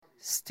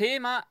Das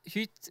Thema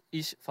heute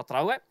ist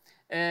Vertrauen.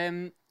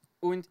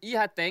 Und ich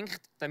habe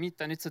gedacht, damit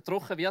das nicht so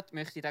trocken wird,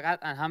 möchte ich da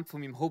gerade anhand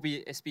von meinem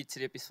Hobby ein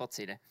bisschen etwas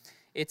erzählen.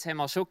 Jetzt haben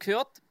wir schon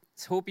gehört,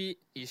 das Hobby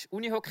ist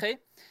Unihockey.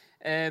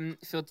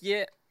 Für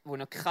die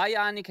noch keine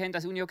Ahnung haben,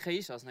 dass Unihockey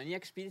ist, also noch nie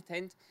gespielt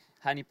haben,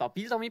 habe ich ein paar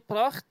Bilder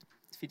mitgebracht.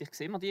 Vielleicht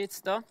sehen wir die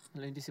jetzt hier.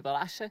 Wir lassen uns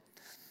überraschen.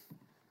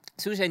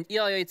 Sonst habt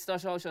ihr ja jetzt da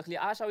schon ein bisschen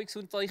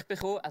Anschauungsunterricht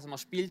bekommen. Also man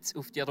spielt es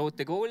auf die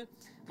rote Goal,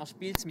 man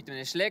spielt es mit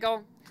einem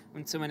Schläger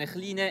und so einem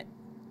kleinen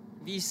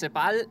weißen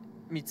Ball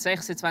mit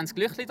 26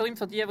 Löchern drin,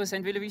 für die es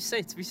wissen.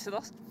 Jetzt wissen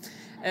das.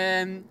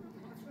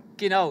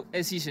 Genau,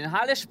 es ist ein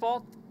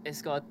Hallensport.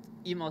 Es geht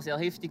immer sehr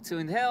heftig zu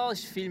und her. Es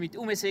ist viel mit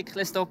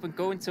Umsäckeln, Stop and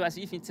Go und so.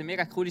 Also ich finde es eine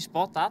mega coole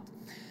Sportart.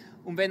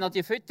 Und wenn ihr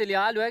die Fotos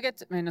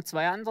anschaut, wir haben noch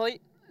zwei andere,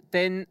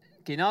 dann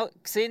genau,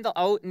 seht ihr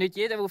auch, nicht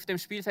jeder, der auf dem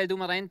Spielfeld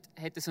rumrennt,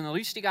 hat so eine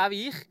Rüstung an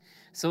wie ich,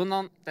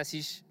 sondern das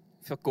ist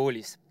für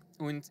Goalies.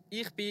 Und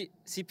ich bin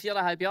seit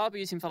 4,5 Jahren bei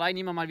uns im Verein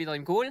immer mal wieder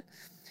im Goal.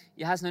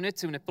 Ich habe es noch nicht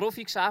zu einem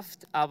Profi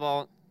geschafft,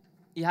 aber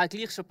ich habe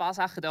gleich schon ein paar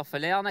Sachen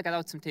lernen, gerade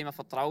auch zum Thema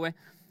Vertrauen,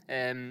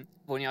 die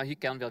ich auch heute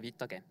gerne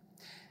weitergeben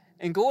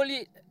will. Ein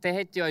Goalie, der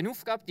hat ja eine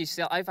Aufgabe, die ist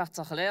sehr einfach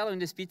zu erklären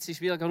und ein bisschen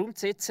schwieriger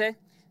umzusetzen.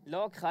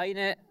 Lag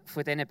keinen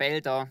von diesen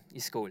Bällen hier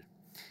ins Goal.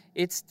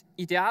 Jetzt,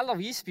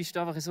 idealerweise bist du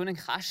einfach so ein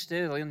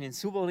Kasten oder irgendwie ein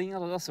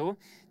Sauberringer oder so,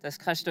 dass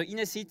du da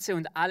reinsitzen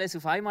und alles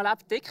auf einmal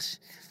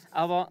abdeckst.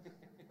 Aber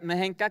wir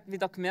haben gerade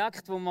wieder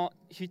gemerkt, wo wir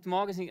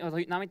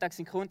heute Nachmittag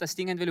sind gekommen, das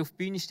Ding auf die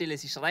Bühne stellen,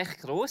 es ist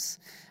recht gross.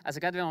 Also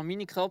gerade wenn man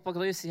meine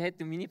Körpergröße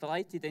hat und meine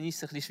Breite, dann ist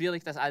es ein bisschen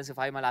schwierig, das alles auf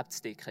einmal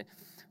abzudecken.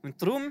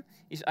 Und darum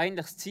ist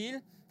eigentlich das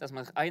Ziel, dass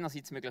man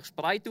einerseits möglichst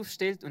breit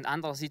aufstellt und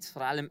andererseits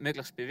vor allem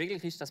möglichst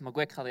beweglich ist, dass man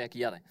gut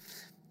reagieren kann.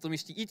 Darum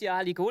ist die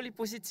ideale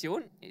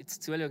Goalie-Position,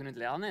 jetzt zuschauen und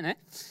lernen, ne?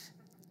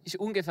 Ist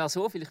ungefähr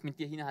so, vielleicht mit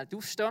dir hinten halt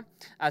aufstehen.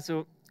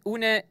 Also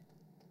unten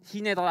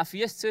hinten dran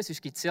Füße zu,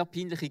 sonst gibt es sehr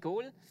peinliche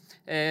Goal.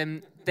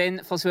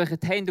 Dann versuchen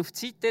die Hände auf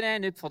die Seite,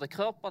 nicht vor den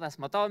Körper, dass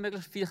man da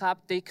möglichst viel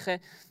abdecken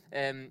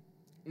kann.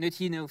 Nicht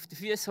hinten auf die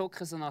Füße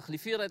hocken, sondern ein bisschen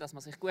führen, dass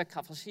man sich gut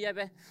verschieben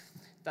kann,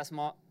 dass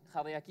man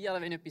reagieren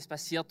kann, wenn etwas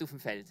passiert auf dem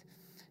Feld.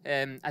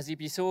 Also ich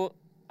bin so,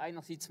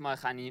 einerseits mal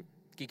kann ich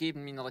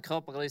gegeben meiner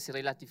Körpergröße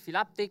relativ viel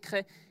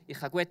abdecken, ich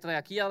kann gut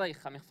reagieren, ich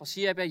kann mich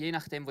verschieben, je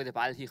nachdem, wo der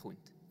Ball hinkommt.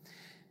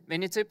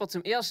 Wenn jetzt jemand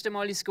zum ersten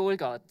Mal ins Goal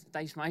geht,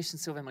 das ist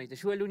meistens so, wenn man in der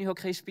Schule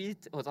Unihockey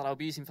spielt oder auch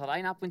bei uns im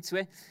Verein ab und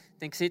zu,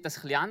 dann sieht das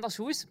ein bisschen anders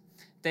aus.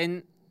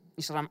 Dann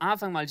ist er am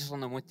Anfang mal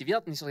noch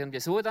motiviert, dann ist er irgendwie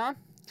so da.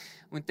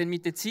 Und dann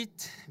mit der Zeit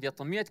wird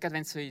er müde, gerade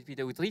wenn es so bei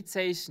der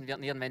U13 ist, dann wird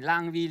er irgendwann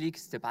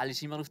langweilig, der Ball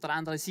ist immer auf der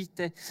anderen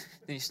Seite,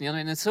 dann ist er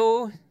irgendwann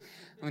so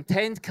und die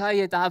Hände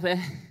fallen runter.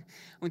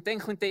 Und dann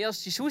kommt der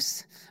erste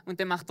Schuss und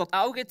dann macht er die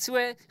Augen zu,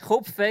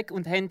 Kopf weg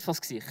und Hände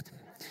vors Gesicht.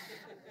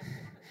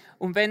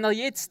 Und wenn ihr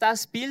jetzt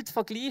das Bild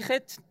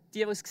vergleicht,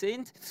 die es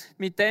sehen,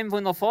 mit dem,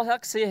 was ihr vorher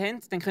gesehen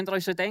habt, dann könnt ihr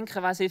euch schon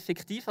denken, was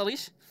effektiver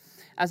ist.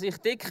 Also ich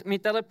decke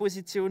mit dieser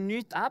Position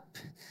nichts ab.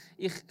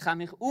 Ich kann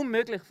mich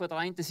unmöglich von der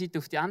einen Seite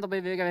auf die andere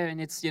bewegen, wenn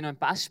jetzt die noch einen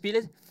Pass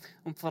spielen.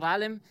 Und vor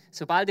allem,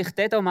 sobald ich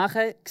das hier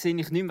mache, sehe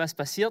ich nicht mehr, was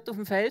passiert auf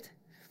dem Feld.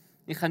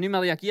 Ich kann nicht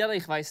mehr reagieren,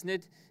 ich weiss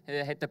nicht,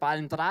 hat der Ball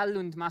einen Drall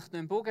und macht noch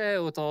einen Bogen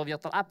oder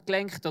wird er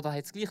abgelenkt oder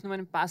hat es gleich nur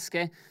einen Pass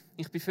gegeben.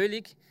 Ich bin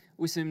völlig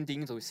aus dem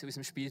Ding raus, aus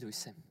dem Spiel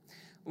raus.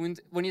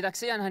 Und als ich das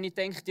gesehen habe, habe ich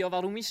gedacht, ja,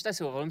 warum ist das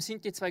so? Warum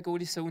sind die zwei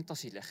Goalies so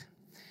unterschiedlich?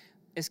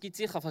 Es gibt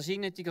sicher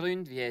verschiedene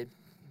Gründe, wie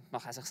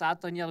man kann sich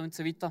antrainieren und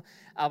so weiter.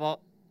 Aber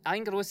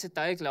ein grosser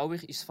Teil, glaube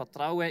ich, ist das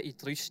Vertrauen in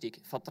die Rüstung.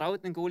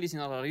 Vertraut ein Goalie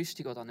seiner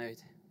Rüstung oder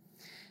nicht?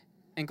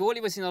 Ein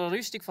Goalie, der seiner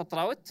Rüstung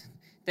vertraut,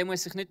 der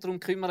muss sich nicht darum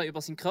kümmern,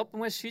 über seinen Körper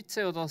muss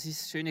schützen oder sein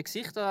schönes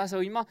Gesicht oder was auch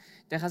immer.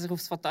 Der kann sich auf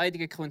das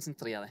Verteidigen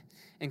konzentrieren.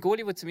 Ein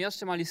Goalie, der zum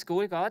ersten Mal ins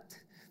Goal geht,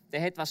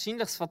 der hat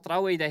wahrscheinlich das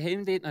Vertrauen in den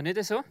Helm dort noch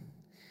nicht so.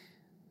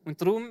 Und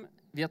darum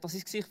wird er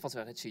sein Gesicht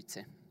versuchen zu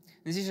schützen.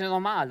 Das ist ja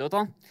normal,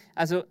 oder?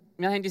 Also,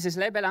 wir haben dieses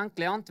Leben lang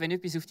gelernt, wenn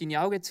etwas auf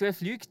deine Augen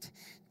zufliegt,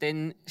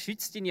 dann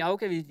schützt deine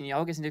Augen, weil deine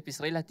Augen sind etwas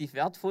relativ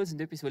Wertvolles,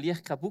 sind etwas, das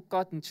leicht kaputt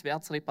geht und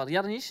schwer zu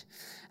reparieren ist.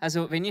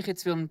 Also, wenn ich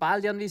jetzt einen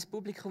Ball irgendwie ins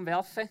Publikum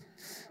werfe,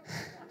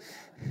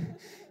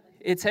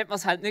 jetzt hat man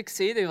es halt nicht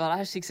gesehen, der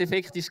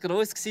Überraschungseffekt war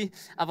gross,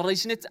 aber er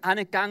ist nicht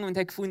angegangen und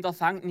hat gefunden, er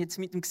fängt ihn jetzt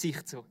mit dem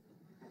Gesicht so.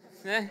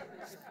 Ne?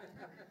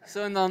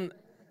 Sondern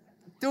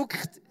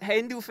duckt,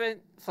 Hände auf,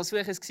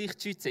 versucht das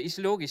Gesicht zu schützen. Ist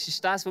logisch,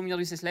 ist das, was wir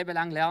unser Leben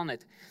lang lernen.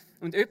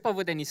 Und jemand,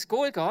 der dann ins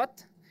Goal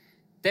geht,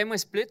 der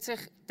muss plötzlich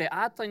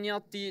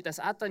das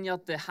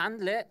antrainierte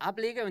Handeln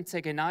ablegen und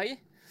sagen, nein,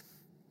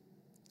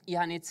 ich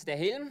habe jetzt den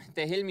Helm.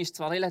 Der Helm ist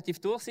zwar relativ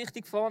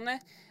durchsichtig vorne,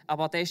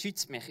 aber der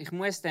schützt mich. Ich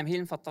muss dem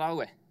Helm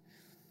vertrauen.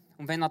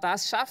 Und wenn er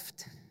das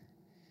schafft,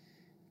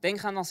 dann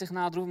kann er sich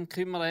nachher darum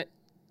kümmern,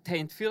 die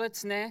Hände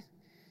vorzunehmen,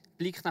 den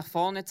Blick nach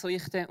vorne zu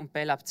richten und die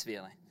Bälle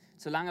abzuwehren.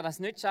 Solange er das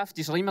nicht schafft,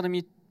 ist er immer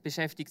damit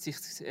beschäftigt sich,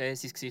 sein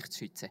Gesicht zu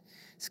schützen.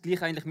 Das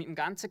gleiche eigentlich mit dem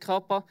ganzen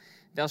Körper.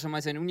 Wer schon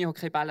mal so einen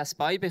Unihockeyball als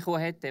Bein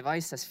bekommen hat, der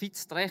weiss, das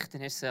fitzt recht.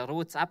 Dann hast du ein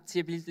rotes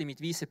Abziehbild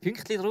mit weißen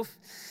Pünktchen drauf.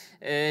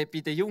 Bei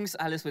den Jungs,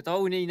 alles, was da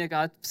unten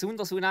reingeht,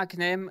 besonders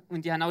unangenehm.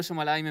 Und ich habe auch schon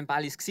mal einem einen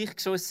Ball ins Gesicht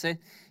geschossen.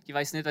 Ich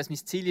weiss nicht, was mein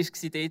Ziel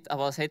war dort,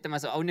 aber es hätte mir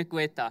so auch nicht gut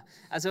getan.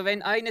 Also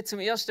wenn einer zum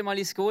ersten Mal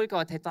ins Goal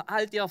geht, hat er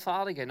all die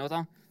Erfahrungen,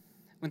 oder?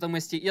 Und er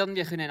muss die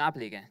irgendwie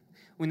ablegen können.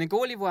 Und ein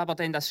Goalie, der aber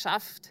dann das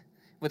schafft,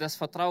 der das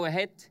Vertrauen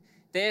hat,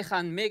 der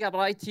kann mega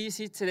breit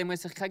hinsitzen, der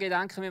muss sich keine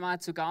Gedanken mehr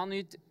machen zu gar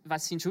nichts,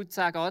 was seinen Schutz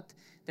angeht.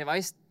 Der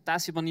weiss,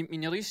 das übernimmt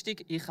meine Rüstung,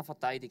 ich kann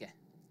verteidigen.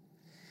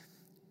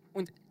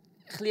 Und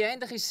ein bisschen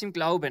ähnlich ist es im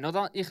Glauben,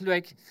 oder? Ich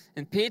schaue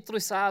einen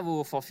Petrus an,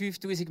 der vor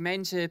 5000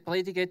 Menschen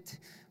predigt,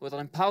 oder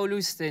einen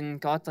Paulus, dann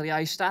geht er in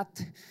eine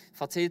Stadt,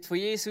 erzählt von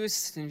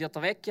Jesus, dann wird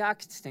er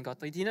weggejagt, dann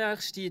geht er in die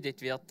nächste,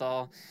 dort wird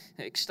er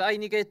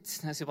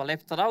gesteinigt, das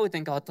überlebt er auch,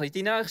 dann geht er in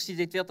die nächste,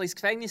 dort wird er ins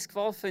Gefängnis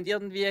geworfen und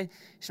irgendwie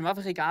ist ihm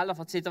einfach egal, er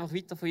erzählt einfach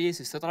weiter von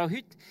Jesus. Oder auch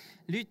heute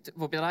Leute,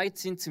 die bereit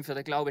sind, für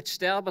den Glauben zu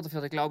sterben oder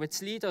für den Glauben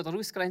zu leiden oder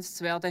ausgrenzt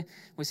zu werden,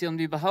 wo es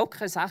irgendwie überhaupt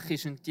keine Sache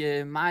ist und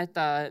die machen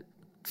da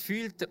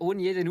gefühlt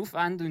ohne jeden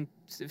Aufwand und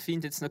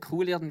finden es noch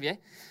cool irgendwie.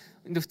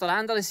 Und auf der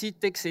anderen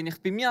Seite sehe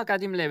ich bei mir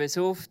gerade im Leben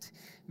so oft,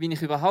 wie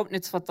ich überhaupt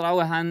nicht das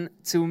Vertrauen habe,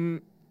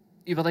 zum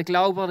über den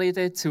Glauben zu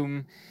reden,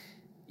 zum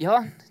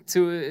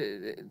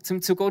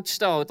zu Gott zu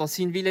stehen oder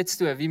seinen Willen zu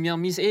tun, wie mir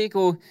mein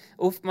Ego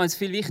oftmals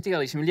viel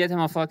wichtiger ist. Im Lied haben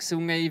wir vorhin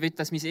gesungen, ich will,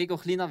 dass mein Ego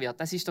kleiner wird.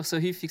 Das ist doch so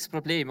häufig das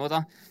Problem,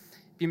 oder?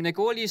 Bei einem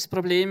Goalie ist das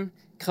Problem,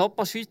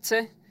 Körper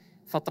schützen,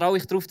 vertraue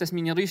ich darauf, dass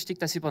meine Rüstung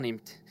das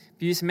übernimmt.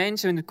 Bei uns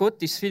Menschen und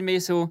Gott ist es viel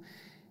mehr so,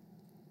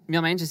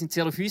 wir Menschen sind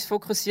sehr auf uns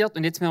fokussiert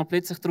und jetzt müssen wir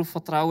plötzlich darauf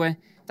vertrauen,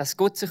 dass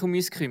Gott sich um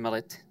uns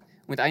kümmert.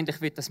 Und eigentlich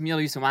will, dass wir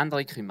uns um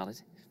andere kümmern.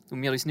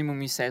 Und wir uns nicht mehr um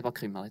uns selber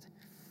kümmern.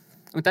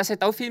 Und das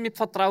hat auch viel mit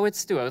Vertrauen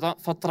zu tun. Oder?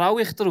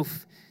 Vertraue ich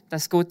darauf,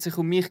 dass Gott sich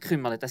um mich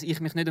kümmert, dass ich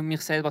mich nicht um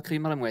mich selber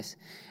kümmern muss.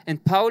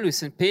 Und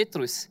Paulus und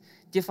Petrus,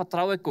 die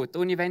vertrauen Gott,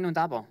 ohne Wenn und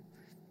Aber.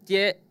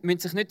 Die müssen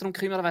sich nicht darum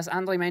kümmern, was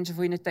andere Menschen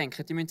von ihnen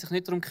denken. Die müssen sich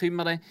nicht darum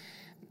kümmern,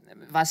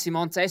 was sie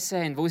morgen zu essen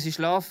haben, wo sie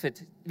schlafen.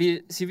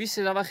 Weil sie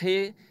wissen einfach,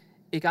 hey,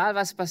 egal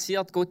was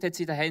passiert, Gott hat es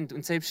in der Hand.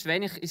 Und selbst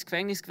wenn ich ins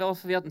Gefängnis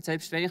geworfen werde und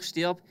selbst wenn ich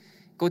sterbe,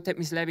 Gott hat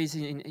mein Leben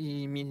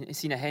in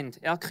seinen Händen.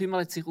 Er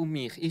kümmert sich um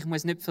mich. Ich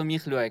muss nicht für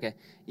mich schauen.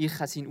 Ich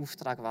kann seinen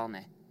Auftrag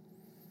wahrnehmen.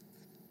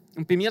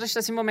 Und bei mir ist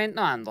das im Moment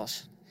noch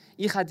anders.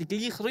 Ich habe die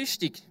gleiche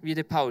Rüstung wie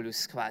der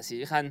Paulus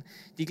quasi. Ich habe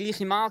die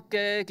gleiche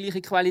Marke,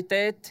 gleiche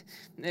Qualität.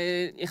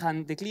 Ich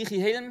habe den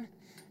gleichen Helm.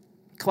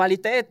 Die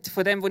Qualität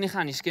von dem, was ich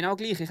habe, ist genau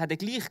gleich. Ich habe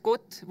den gleichen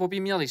Gott, der bei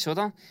mir ist,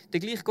 oder?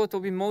 Der gleiche Gott, der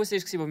bei Mose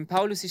war, der bei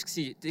Paulus war.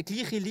 Die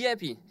gleiche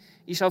Liebe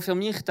ist auch für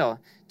mich da.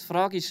 Die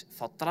Frage ist,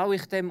 vertraue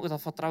ich dem oder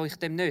vertraue ich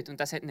dem nicht? Und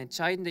das hat einen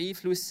entscheidenden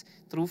Einfluss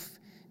darauf,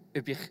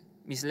 ob ich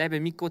mein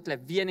Leben mit Gott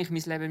lebe, wie ich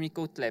mein Leben mit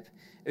Gott lebe.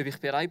 Ob ich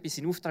bereit bin,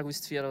 seinen Auftrag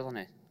auszuführen oder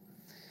nicht.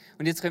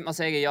 Und jetzt könnte man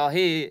sagen, ja,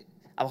 hey,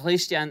 aber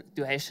Christian,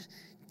 du hast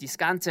dein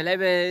ganze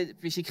Leben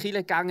bist in die Kirche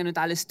gegangen und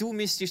alles. Du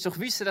müsstest doch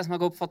wissen, dass man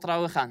Gott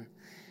vertrauen kann.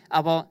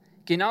 Aber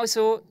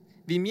genauso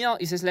wie wir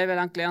unser Leben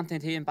lang gelernt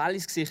haben, hey, ein Ball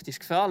ins Gesicht ist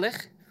gefährlich,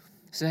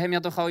 so haben wir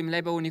doch auch im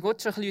Leben ohne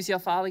Gott schon ein bisschen unsere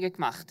Erfahrungen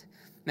gemacht.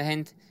 Wir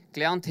haben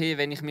gelernt, hey,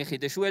 wenn ich mich in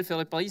der Schule für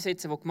jemanden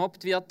einsetze, der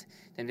gemobbt wird,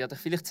 dann werde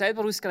ich vielleicht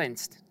selber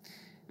ausgrenzt.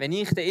 Wenn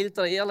ich den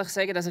Eltern ehrlich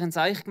sage, dass ich ein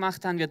Zeichen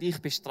gemacht habe, werde ich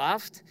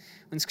bestraft.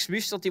 Und das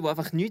Geschwisterte, das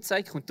einfach nichts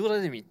sagt, kommt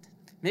durch damit.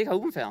 Mega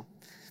unfair.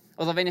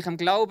 Oder wenn ich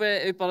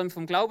jemandem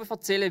vom Glauben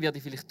erzähle, werde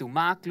ich vielleicht dumm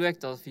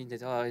angeschaut oder finde,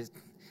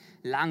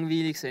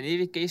 langweilig, so ein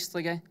ewig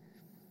Gestrige.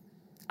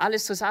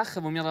 Alles so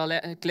Sachen, die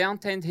wir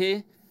gelernt haben,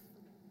 hey,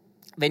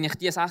 wenn ich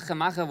die Sachen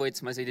mache, die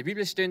jetzt mal so in der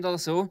Bibel stehen oder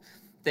so,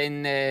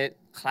 dann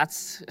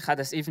kann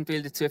das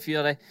eventuell dazu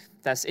führen,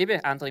 dass eben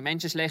andere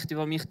Menschen schlecht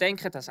über mich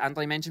denken, dass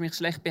andere Menschen mich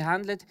schlecht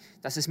behandeln,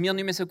 dass es mir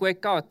nicht mehr so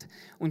gut geht.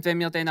 Und wenn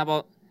wir dann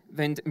aber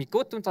mit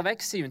Gott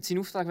unterwegs sind und seinen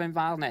Auftrag wahrnehmen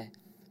wollen,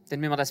 dann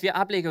müssen wir das wie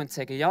ablegen und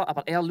sagen, ja,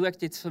 aber er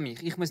schaut jetzt für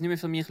mich. Ich muss nicht mehr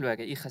für mich schauen,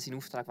 ich kann seinen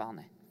Auftrag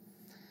wahrnehmen.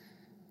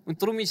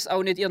 Und darum ist es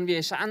auch nicht irgendwie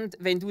eine Schande,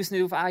 wenn du es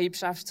nicht auf Anhieb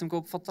schaffst, zum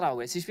Gott zu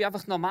vertrauen. Es ist wie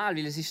einfach normal,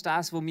 weil es ist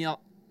das, was wir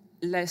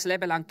das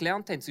Leben lang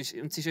gelernt haben. Und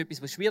es ist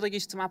etwas, was schwierig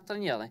ist zum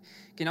Abtrainieren.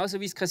 Genauso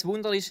wie es kein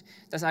Wunder ist,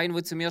 dass einer,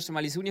 der zum ersten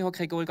Mal ins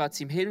Unihockey-Goal geht,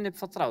 seinem Helm nicht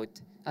vertraut.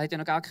 Er hat ja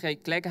noch gar keine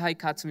Gelegenheit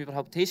gehabt, um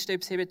überhaupt zu testen,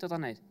 ob es hebt oder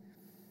nicht.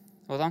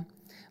 Oder?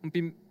 Und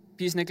bei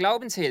unseren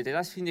Glaubenshelden,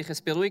 das finde ich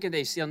das Beruhigende,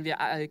 ist irgendwie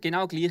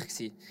genau gleich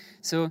gewesen.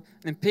 So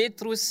ein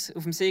Petrus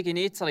auf dem See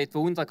Genezareth, der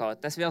untergeht,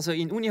 das wäre so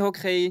in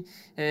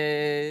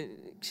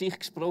Unihockey-Geschichte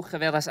gesprochen,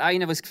 wäre das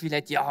einer, der das Gefühl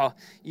hat, ja,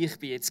 ich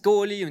bin jetzt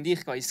Goalie und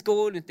ich gehe ins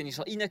Goal und dann ist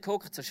er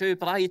reingehockt, so schön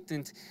breit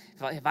und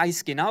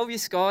weiß genau, wie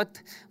es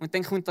geht. Und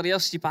dann kommt der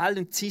erste Ball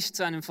und zischt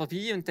zu einem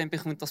vorbei und dann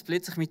bekommt er es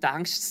plötzlich mit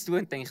Angst zu tun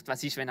und denkt,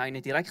 was ist, wenn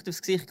einer direkt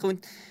aufs Gesicht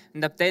kommt.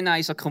 Und ab dann war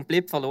er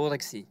komplett verloren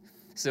gewesen.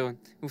 So,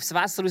 aufs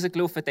Wasser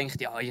rausgelaufen,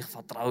 denkt, ja, ich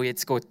vertraue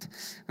jetzt Gott.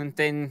 Und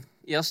dann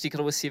erste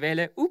grosse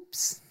Welle,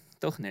 ups,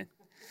 doch nicht.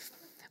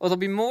 Oder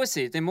bei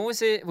Mose, der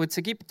Mose, der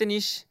zu Ägypten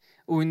ist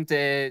und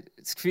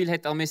das Gefühl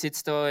hat, er müsse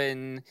jetzt hier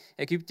einen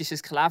ägyptischen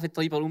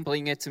Sklaventreiber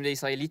umbringen, um den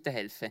Israeliten zu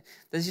helfen.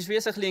 Das ist wie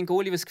so ein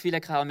Goalie, der das Gefühl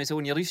hat, er müsse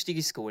ohne Rüstung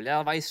ins Goal.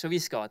 Er weiß schon, wie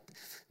es geht.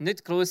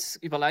 Nicht gross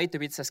überlegen,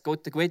 ob jetzt das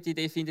Gott eine gute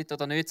Idee findet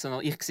oder nicht,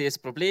 sondern ich sehe das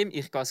Problem,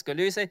 ich gehe es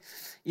lösen,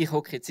 ich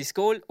hocke jetzt ins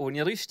Goal,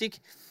 ohne Rüstung.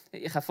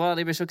 Ich habe vorher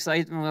eben schon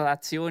gesagt, in der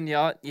Relation,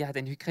 ja, ich habe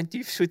dann heute keinen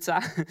Tiefschutz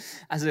an.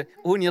 Also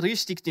ohne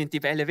Rüstung tun die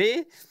Bälle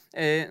weh.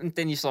 Und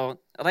dann ist er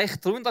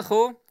recht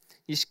runtergekommen,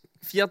 ist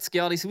 40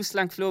 Jahre ins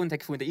Ausland geflogen und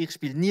hat gefunden, ich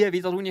spiele nie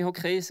wieder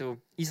Unihockey, so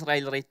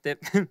Israel retten,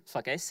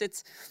 vergessen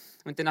es.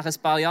 Und dann nach ein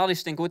paar Jahren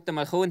ist dann Gott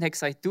einmal gekommen und hat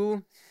gesagt,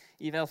 du,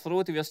 ich wäre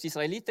froh, du wirst die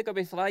Israeliten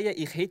befreien,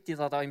 ich hätte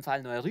da im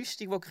Fall noch eine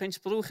Rüstung, die du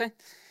brauchen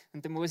könntest.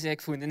 Und dann Mose hat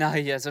gefunden,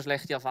 nein, ich habe so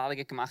schlechte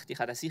Erfahrungen gemacht, ich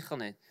habe das sicher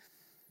nicht.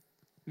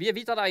 Wie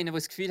wieder einer, der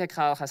das Gefühl hat,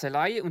 er kann es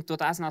allein und durch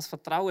das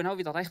Vertrauen auch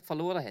wieder recht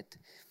verloren hat.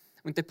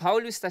 Und der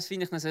Paulus, das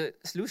finde ich noch so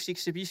das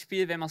lustigste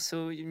Beispiel, wenn man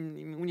so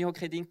im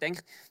Unihockey-Ding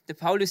denkt. Der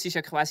Paulus war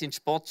ja quasi ein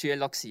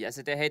Sportschüler.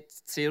 Also der hat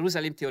in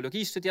Jerusalem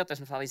Theologie studiert, er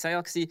war ein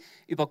Pharisäer.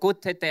 Über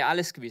Gott hat er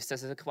alles gewusst.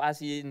 Also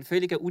quasi ein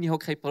völliger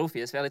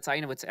Unihockey-Profi. Das wäre jetzt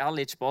einer, der zu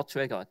ehrlich in die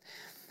Sportschule geht.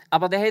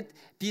 Aber der hat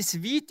bis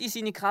weit in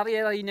seine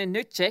Karriere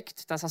nicht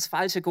gecheckt, dass er das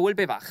falsche Goal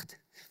bewacht.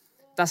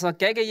 Dass er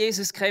gegen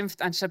Jesus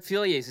kämpft, anstatt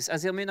für Jesus.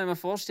 Also ihr müsst euch mal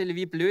vorstellen,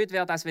 wie blöd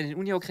wäre das, wenn ein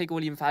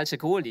Unihockey-Goal im falschen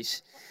Goal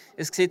ist.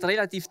 Es sieht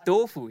relativ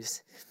doof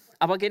aus.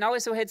 Aber genau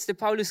so hat es der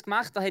Paulus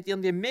gemacht. Er hat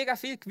irgendwie mega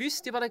viel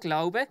gewusst über den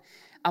Glauben,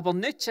 aber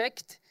nicht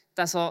gecheckt,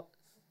 dass er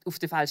auf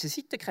der falschen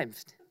Seite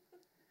kämpft.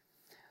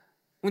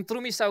 Und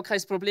darum ist es auch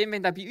kein Problem,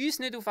 wenn das bei uns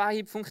nicht auf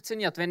Anhieb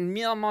funktioniert, wenn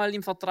wir mal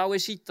im Vertrauen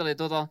scheitern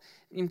oder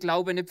im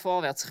Glauben nicht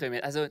vorwärts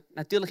kommen. Also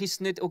natürlich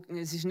ist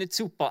es ist nicht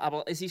super,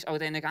 aber es ist auch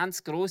diesen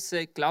ganz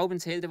grossen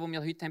Glaubenshelden, die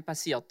wir heute haben,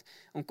 passiert.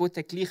 Und Gott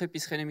hat gleich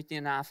etwas mit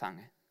ihnen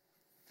anfangen.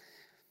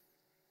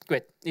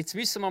 Gut, jetzt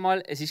wissen wir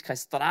mal, es ist kein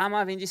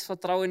Drama, wenn das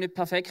Vertrauen nicht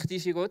perfekt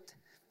ist in Gott,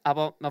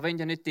 aber wir wollen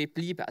ja nicht dort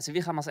bleiben. Also wie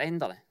kann man es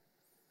ändern?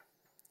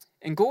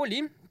 Ein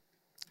Goalie,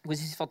 der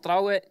sein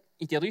Vertrauen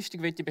in die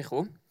Rüstung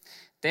bekommen will,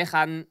 der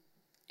kann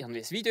irgendwie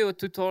ein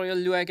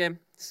Videotutorial schauen,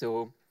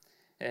 so,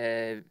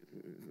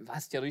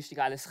 was die Rüstung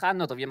alles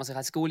kann oder wie man sich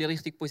als Goalie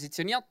richtig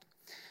positioniert.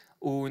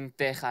 Und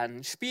der kann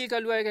ein Spiel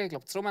schauen. Ich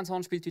glaube, das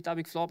Romanshorn spielt heute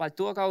Abend Floorball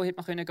Thurgau, hätte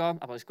man können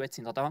gehen, aber ist gut,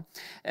 sind wir da.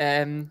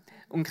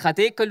 Und kann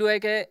dort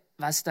schauen,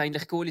 was da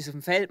eigentlich Goalies auf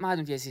dem Feld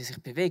machen und wie sie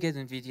sich bewegen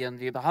und wie die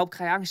irgendwie überhaupt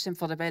keine Angst haben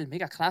vor der Ball.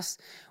 Mega krass.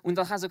 Und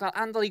er kann sogar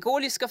andere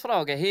Goalies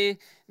fragen. Hey,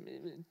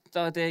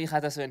 ich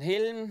habe da so einen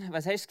Helm,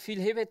 was hast du das Gefühl,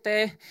 hebt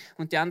der?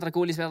 Und die anderen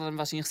Goalies werden dann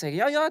wahrscheinlich sagen,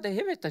 ja, der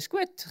hebt, das ist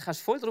gut, du kannst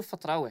voll darauf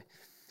vertrauen.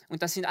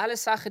 Und das sind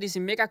alles Sachen, die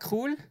sind mega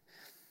cool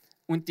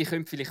und die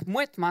können vielleicht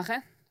Mut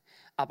machen,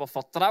 aber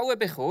Vertrauen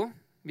bekommen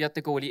wird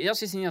der Goalie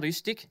erst in seiner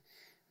Rüstung,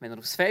 wenn er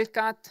aufs Feld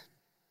geht,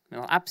 wenn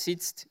er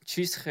absitzt, die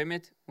Schüsse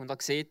kommen und er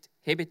sieht,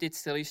 hebt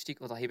jetzt die Rüstung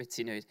oder hebt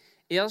sie nicht.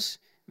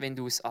 Erst wenn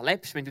du es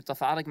erlebst, wenn du die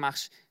Erfahrung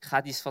machst,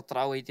 kann dein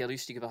Vertrauen in die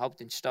Rüstung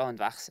überhaupt entstehen und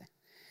wachsen.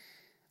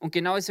 Und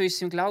genau so ist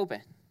es im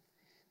Glauben.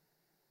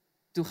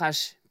 Du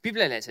kannst die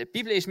Bibel lesen. Die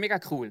Bibel ist mega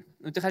cool.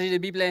 Und du kannst in der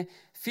Bibel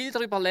viel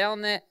darüber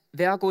lernen,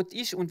 wer Gott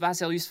ist und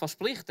was er uns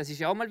verspricht. Das ist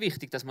ja auch mal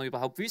wichtig, dass wir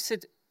überhaupt wissen,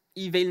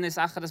 in welchen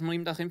Sachen dass wir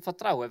ihm da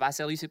vertrauen können, was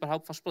er uns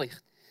überhaupt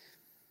verspricht.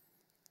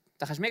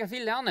 Da kannst du mega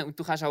viel lernen. Und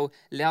du kannst auch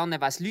lernen,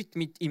 was Leute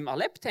mit ihm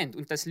erlebt haben.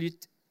 Und dass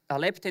Leute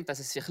erlebt haben, dass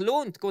es sich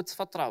lohnt, Gott zu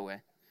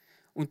vertrauen.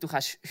 Und du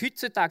kannst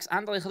heutzutage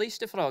andere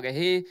Christen fragen,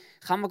 hey,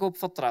 kann man Gott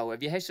vertrauen?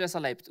 Wie hast du das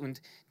erlebt?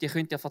 Und die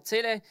können dir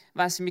erzählen,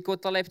 was sie mit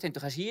Gott erlebt haben. Du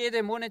kannst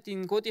jeden Monat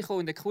in Gott kommen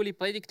und eine coole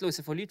Predigt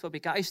hören von Leuten, die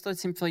begeistert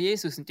sind für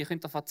Jesus. Und die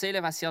können dir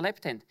erzählen, was sie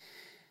erlebt haben.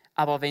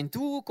 Aber wenn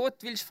du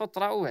Gott willst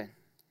vertrauen,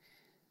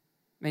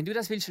 wenn du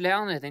das willst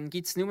lernen, dann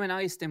gibt es nur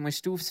eins, dann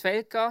musst du aufs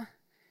Feld gehen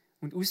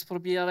und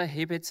ausprobieren,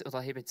 hebt es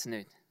oder hebt es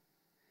nicht.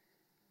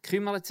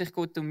 Kümmert sich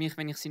Gott um mich,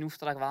 wenn ich seinen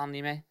Auftrag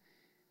wahrnehme,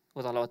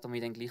 oder lässt er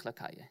mich dann gleich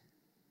fallen?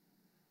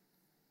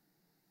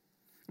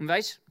 Und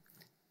weißt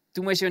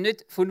du, musst ja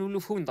nicht von 0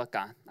 auf 100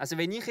 gehen. Also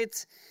wenn ich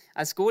jetzt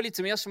als Goalie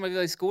zum ersten Mal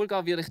wieder ins Goal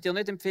gehe, würde ich dir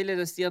nicht empfehlen,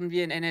 dass du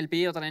irgendwie einen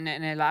NLB oder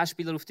einen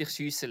NLA-Spieler auf dich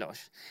schiessen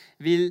lässt.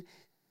 Weil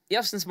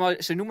erstens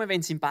mal, schon nur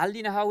wenn sie den Ball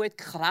reinhauen,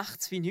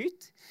 kracht es wie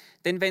nichts.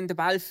 Denn wenn der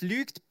Ball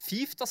fliegt,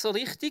 pfeift er so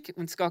richtig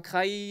und es geht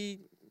keine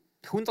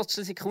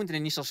Hundertstel Sekunden,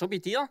 dann ist er schon bei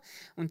dir.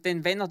 Und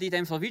dann, wenn er dich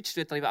dann verwünscht,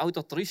 wird er eben auch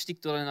durch die Rüstung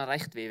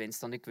recht weh, wenn es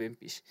da nicht gewöhnt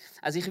bist.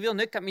 Also ich würde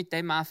nicht mit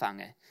dem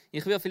anfangen.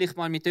 Ich würde vielleicht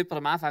mal mit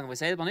jemandem anfangen, der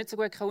selber nicht so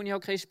gut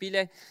Unihockey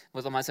spielen kann,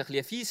 wo du mal so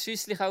ein fies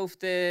Schüssel auf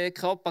den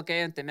Körper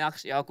geben und dann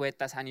merkst du, ja gut,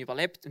 das habe ich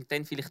überlebt und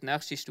dann vielleicht die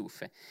nächste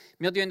Stufe.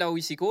 Wir tun auch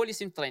unsere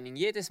Goalies im Training.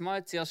 Jedes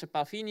Mal zuerst ein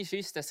paar feine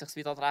Schüsse, dass sie sich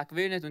wieder daran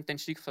gewöhnen und dann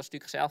Stück für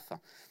Stück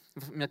schärfer.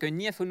 Wir gehen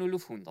nie von 0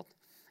 auf 100.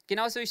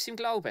 Genauso ist es im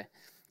Glauben.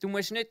 Du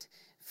musst nicht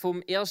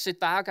vom ersten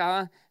Tag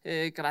an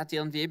gerade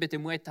irgendwie eben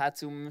den Mut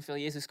haben, um für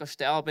Jesus zu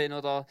sterben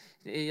oder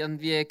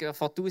irgendwie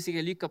vor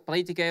tausenden Leuten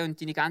predigen und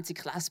deine ganze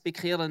Klasse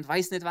bekehren und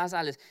weiss nicht was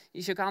alles.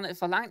 Ist ja gar nicht,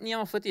 verlangt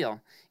niemand von dir.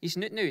 Ist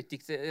nicht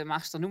nötig. Du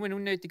machst dir nur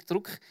unnötig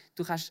Druck.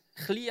 Du kannst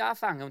klein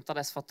anfangen und dir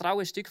das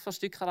Vertrauen Stück für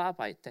Stück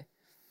erarbeiten.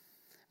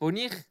 Wo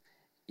ich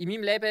in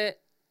meinem Leben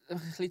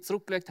ein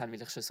zurückgeschaut habe,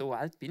 weil ich schon so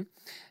alt bin,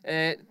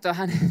 da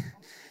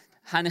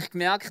habe ich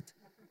gemerkt,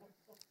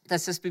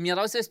 dass das bei mir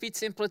auch so ein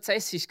bisschen ein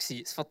Prozess war,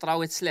 das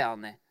Vertrauen zu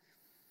lernen.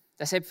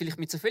 Das hat vielleicht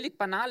mit so völlig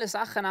banalen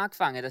Sachen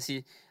angefangen, dass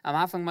ich am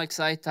Anfang mal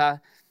gesagt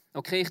habe,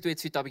 okay, ich tue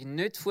jetzt heute Abend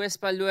nicht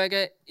Fußball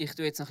schauen, ich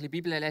tue jetzt noch ein bisschen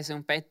Bibel lesen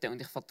und beten und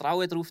ich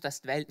vertraue darauf,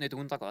 dass die Welt nicht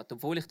untergeht,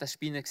 obwohl ich das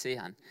Spiel nicht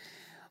gesehen habe.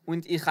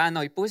 Und ich habe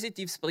euch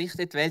Positives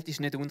berichtet, die Welt ist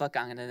nicht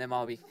untergegangen an dem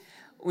Abend.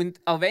 Und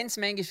auch wenn es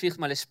manchmal vielleicht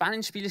mal ein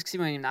spannendes Spiel war,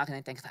 wo ich im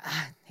Nachhinein dachte,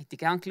 hätte ich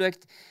gerne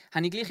geschaut,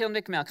 habe ich gleich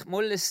irgendwie gemerkt,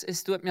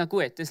 es tut mir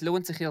gut, es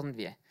lohnt sich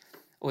irgendwie.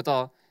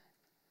 Oder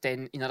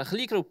dann in einer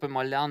Kleingruppe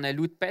mal lernen,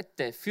 laut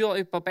beten, für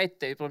jemanden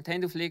beten, über die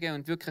Hände auflegen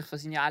und wirklich für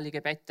seine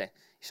Anliegen beten. Das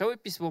ist auch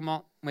etwas, wo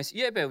man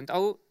üben muss und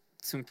auch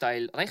zum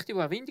Teil recht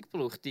Überwindung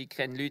braucht. Ich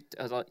kenne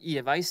Leute, oder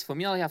ich weiss von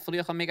mir, ich habe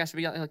früher mega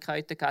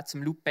Schwierigkeiten gehabt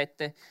zum laut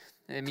beten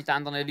mit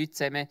anderen Leuten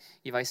zusammen.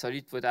 Ich weiss auch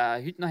Leute, die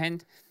das heute noch haben.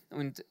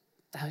 Und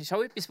das ist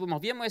auch etwas, wo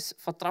man wie muss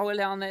Vertrauen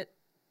lernen,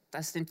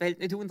 dass die Welt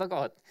nicht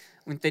untergeht.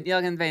 Und dann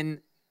irgendwann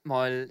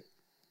mal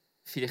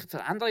vielleicht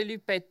für andere Leute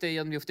beten,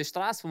 irgendwie auf der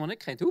Straße, wo man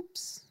nicht kennt.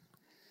 Ups.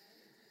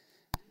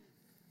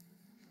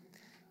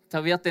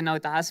 Da wird dann auch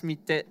das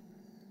mit der...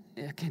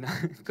 Ja, genau.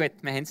 Gut,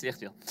 wir haben es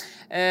vielleicht wieder.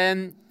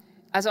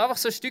 Also einfach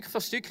so Stück für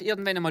Stück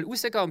irgendwann einmal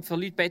rausgehen und für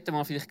Leute beten, die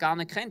man vielleicht gar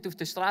nicht kennt, auf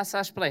der Straße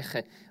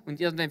ansprechen. Und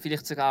irgendwann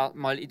vielleicht sogar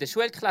mal in der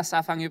Schulklasse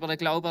anfangen, über den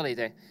Glauben zu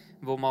reden.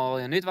 Wo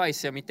man ja nicht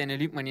weiss, ja, mit diesen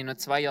Leuten muss ich noch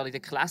 2 Jahre in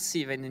der Klasse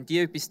sein. Wenn die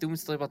etwas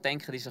Dummes darüber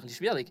denken, ist es ein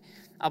bisschen schwierig.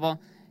 Aber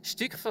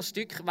Stück für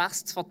Stück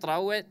wächst das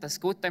Vertrauen, dass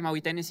Gott einem auch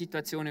in diesen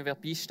Situationen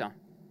beistehen wird.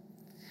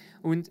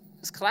 Und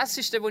das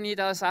Krasseste, was ich in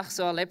dieser Sache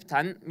so erlebt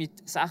habe,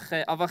 mit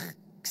Sachen einfach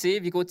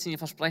gesehen, wie Gott seine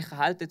Versprechen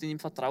hält und ihm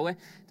vertrauen,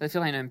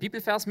 dafür habe ich noch einen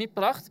Bibelvers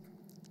mitgebracht.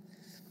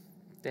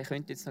 Der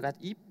könnte jetzt noch gerade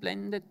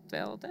eingeblendet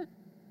werden.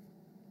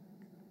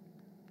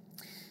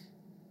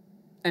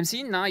 Im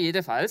Sinn nach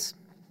jedenfalls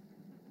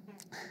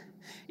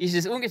ist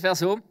es ungefähr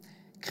so,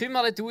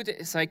 kümmere du,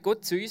 sagt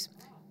Gott zu uns,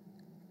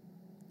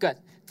 Gott,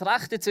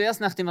 trachte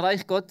zuerst nach dem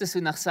Reich Gottes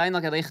und nach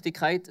seiner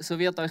Gerechtigkeit, so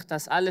wird euch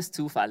das alles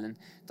zufallen.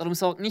 Darum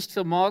sorgt nicht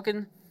für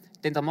morgen,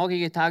 denn der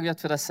morgige Tag wird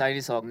für das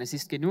Seine sorgen. Es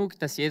ist genug,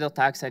 dass jeder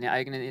Tag seine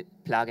eigene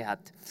Plage hat.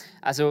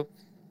 Also,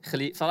 ein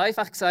bisschen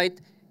vereinfacht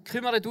gesagt,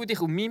 kümmere du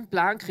dich um meinen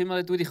Plan,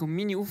 kümmere du dich um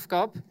meine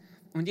Aufgabe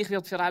und ich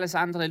werde für alles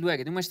andere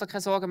schauen. Du musst dir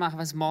keine Sorgen machen,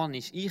 was morgen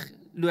ist. Ich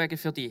schaue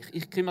für dich,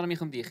 ich kümmere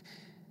mich um dich.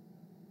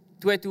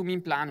 Du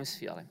meinen Plan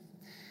ausführen.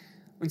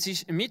 Und es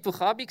war ein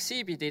Mittwochabend,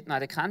 ich war dort noch an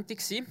der Kante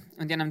und ich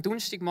hatte am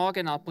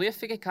Donnerstagmorgen eine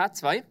Prüfung,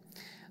 2.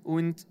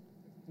 Und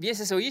wie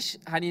es so ist,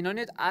 habe ich noch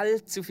nicht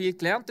allzu viel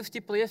gelernt auf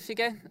die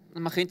Prüfungen.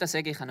 Man könnte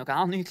sagen, ich habe noch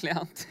gar nichts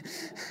gelernt.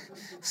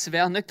 Das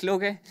wäre nicht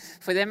gelogen.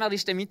 Von dem her war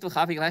der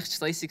Mittwochabend recht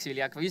stressig, weil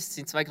ich wusste, es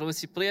sind 2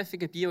 grosse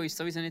Prüfungen. Bio war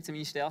sowieso nicht so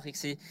meine Stärke.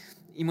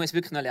 Ich muss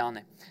wirklich noch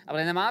lernen. Aber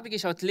dann am Abend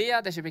ist auch die Lea,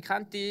 das ist eine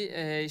Bekannte,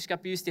 ist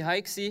gerade bei uns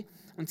daheim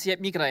und sie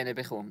hat Migräne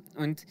bekommen.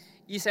 Und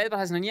ich selber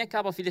habe es noch nie gehabt,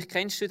 aber vielleicht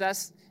kennst du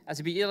das.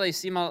 Also bei ihr ist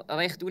es immer eine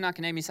recht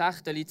unangenehme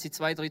Sache. Da liegt sie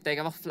 2-3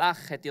 Tage einfach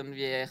flach, hat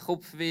irgendwie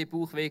Kopfweh,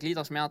 Bauchweh,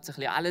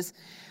 Gliederschmerzen, alles.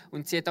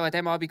 Und sie hat auch an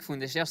diesem Abend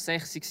gefunden, es war erst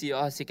 6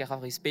 Uhr, sie geht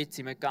einfach ins Bett,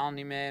 sie möchte gar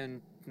nicht mehr.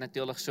 Und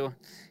natürlich schon ein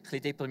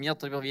bisschen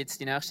deprimiert darüber, wie jetzt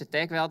die nächsten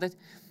Tage werden.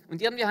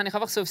 Und irgendwie habe ich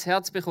einfach so aufs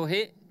Herz bekommen,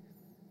 hey,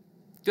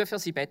 du für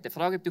sie beten,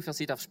 frage, ob du für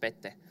sie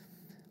beten darfst.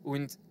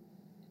 Und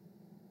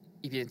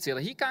ich bin zu ihr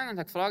hingegangen und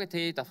habe gefragt,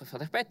 hey, darf ich für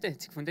dich beten?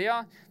 Hat sie gefunden,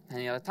 ja. Dann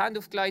habe ich ihr die Hand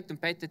aufgelegt und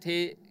betet,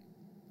 hey,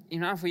 im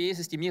Namen von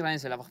Jesus, die Migräne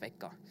soll einfach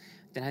weggehen.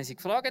 Dann haben sie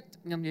gefragt,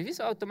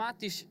 wieso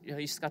automatisch, ja,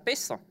 ist es gerade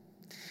besser?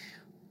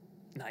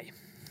 Nein.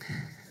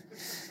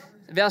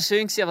 Wäre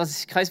schön gewesen, aber es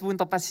ist kein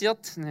Wunder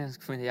passiert. Dann habe ich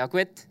gefunden, ja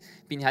gut,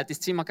 bin ich halt ins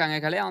Zimmer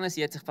gegangen lernen,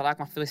 sie hat sich bereit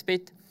gemacht für das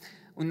Bett.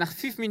 Und nach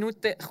 5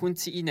 Minuten kommt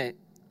sie rein,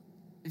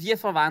 wie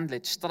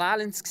verwandelt,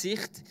 strahlendes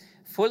Gesicht,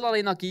 voller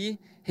Energie.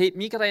 Hey, die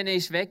Migräne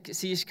ist weg,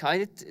 sie ist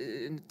geheilt.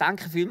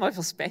 Danke vielmals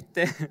fürs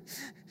Betten.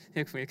 Ich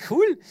habe gefunden,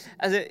 cool.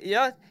 Also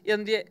ja,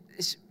 irgendwie,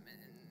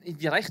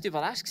 ich war recht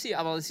überrascht gewesen,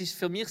 aber es ist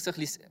für mich so ein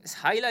bisschen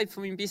das Highlight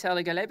von meinem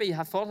bisherigen Leben. Ich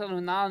habe vorher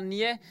und nachher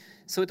nie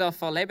so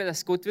erleben,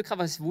 dass Gott wirklich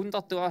ein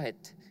Wunder getan hat.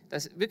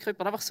 Dass wirklich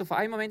jemand einfach so von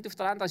einem Moment auf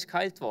den anderen ist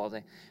geheilt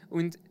worden.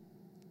 Und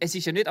es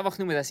ist ja nicht einfach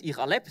nur, dass ich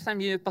erlebt habe,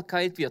 wie jemand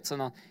geheilt wird,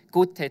 sondern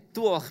Gott hat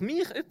durch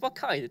mich jemanden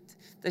geheilt.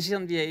 Das ist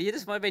irgendwie,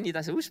 jedes Mal, wenn ich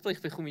das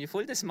ausspreche, bekomme ich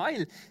voll den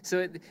Smile.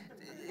 So, das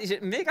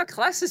ist ein mega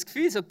krasses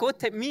Gefühl. So,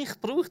 Gott hat mich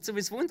gebraucht, um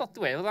ein Wunder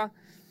zu tun, oder?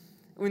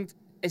 Und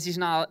es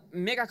war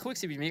mega cool,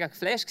 ich war mega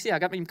geflasht. Ich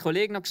habe mit meinem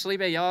Kollegen noch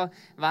geschrieben, ja,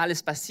 was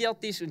alles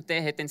passiert ist. Und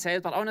der hat dann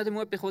selber auch noch den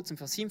Mut bekommen, um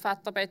für seinen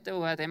Vater zu beten, der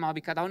an diesem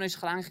Abend auch noch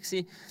krank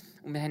war.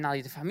 Und wir haben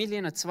in der Familie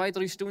noch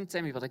 2-3 Stunden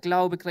zusammen über den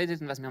Glauben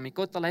geredet und was wir mit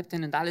Gott erlebt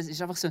haben und alles. Es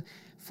war einfach so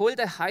voll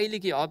der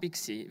heilige Abend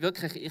gewesen.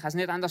 Wirklich, ich kann es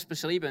nicht anders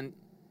beschreiben.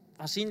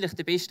 Wahrscheinlich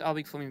der beste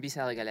Abend von meinem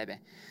bisherigen Leben.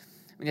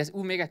 Und ich habe es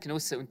mega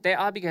genossen. Und dieser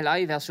Abend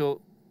allein wäre schon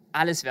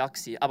alles wert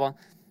gewesen. Aber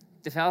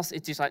der Vers,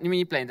 jetzt ist halt nicht mehr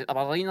eingeblendet,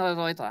 aber erinnert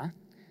euch daran,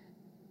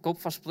 Gott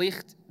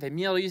verspricht, wenn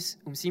wir uns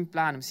um seinen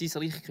Plan, um sein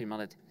Reich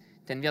kümmern,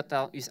 dann wird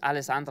er uns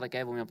alles andere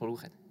geben, was wir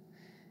brauchen.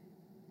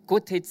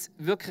 Gott hat es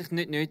wirklich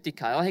nicht nötig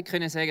gehabt. Er hätte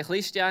können sagen,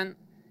 Christian,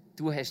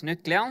 du hast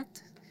nicht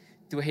gelernt,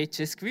 du hättest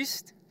es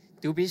gewusst,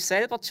 du bist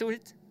selber die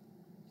Schuld.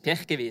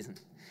 Pech gewesen.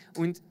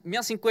 Und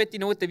mir sind gute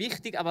Noten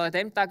wichtig, aber an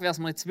dem Tag wäre es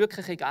mir jetzt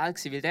wirklich egal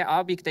gewesen, weil der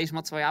Abend, der ist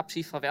mir 2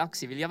 Abschiffer wert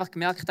gewesen, weil ich einfach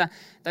gemerkt habe,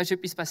 da ist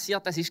etwas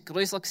passiert, das ist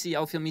grösser gewesen,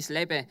 auch für mein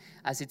Leben,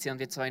 als jetzt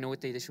irgendwie 2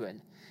 Noten in der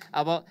Schule.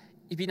 Aber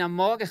ich bin am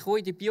Morgen gekommen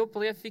in die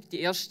Bioprüfung. Die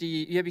erste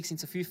Übung waren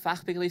so 5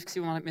 Fachbegriffe, die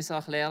wir nicht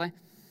erklären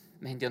mussten.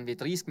 Wir mussten irgendwie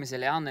 30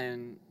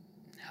 lernen.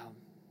 Ja.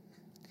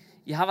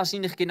 Ich habe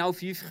wahrscheinlich genau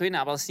 5 können,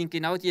 aber es sind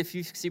genau die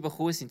 5, die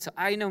gekommen sind. So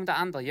einer um den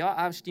anderen.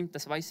 Ja, stimmt,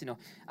 das weiß ich noch.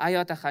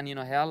 Ja, das kann ich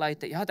noch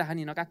herleiten. Ja, das habe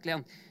ich noch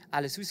gelernt.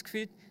 Alles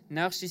ausgefüllt.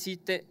 Nächste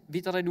Seite,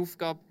 wieder eine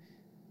Aufgabe.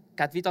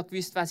 Gerade wieder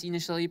gewusst, was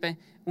reinschreiben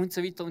und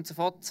so weiter und so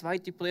fort.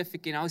 Zweite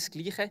Prüfung, genau das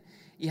Gleiche.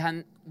 Ich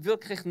habe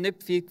wirklich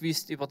nicht viel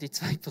gewusst über die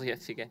 2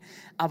 Prüfungen.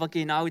 Aber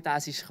genau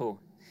das ist gekommen.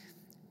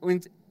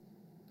 Und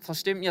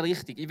versteht mich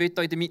richtig, ich will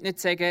euch damit nicht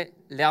sagen,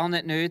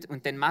 lernt nicht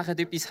und dann macht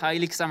etwas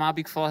Heiliges am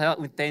Abend vorher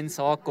und dann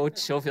sorgt Gott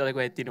schon für eine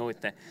gute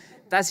Note.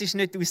 Das ist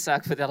nicht die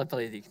Aussage von dieser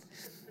Predigt.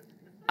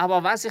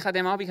 Aber was ich an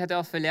diesem Abend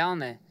lernen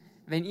durfte,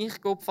 wenn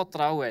ich Gott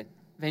vertraue,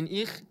 wenn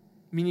ich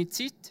meine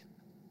Zeit,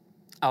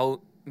 auch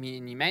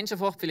meine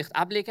Menschenfurcht vielleicht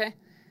ablege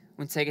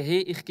und sage,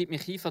 hey, ich gebe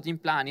mich hin für deinen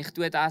Plan, ich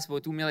tue das,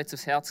 was du mir jetzt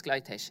aufs Herz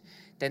gelegt hast,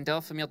 dann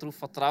dürfen wir darauf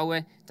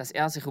vertrauen, dass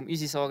er sich um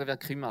unsere Sorgen wird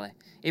kümmern.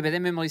 Eben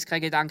dann müssen wir uns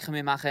keine Gedanken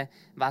mehr machen,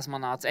 was wir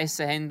noch zu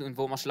essen haben und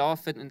wo wir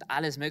schlafen und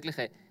alles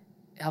Mögliche.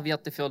 Er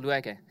wird dafür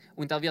schauen.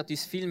 Und er wird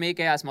uns viel mehr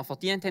geben, als wir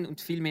verdient haben und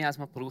viel mehr, als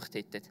wir gebraucht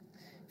hätten.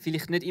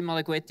 Vielleicht nicht immer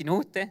eine gute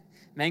Note.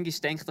 Manchmal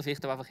denkt er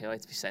vielleicht einfach, ja,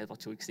 jetzt bist du selber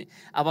schuld gewesen.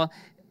 Aber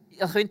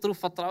ihr könnt darauf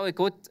vertrauen,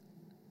 Gott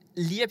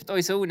liebt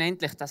euch so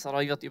unendlich, dass er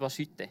euch wird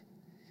überschütten.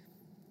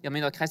 Ihr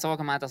müsst euch keine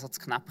Sorgen machen, dass ihr zu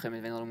knapp kommt,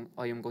 wenn ihr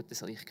euch um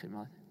Gottes Reich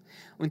kümmert.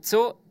 Und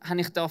so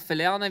durfte ich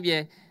lernen,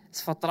 wie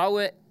das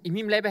Vertrauen in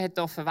meinem Leben hat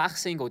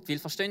wachsen in Gott. Weil,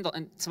 versteht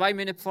ihr, 2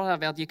 Monate vorher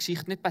wäre die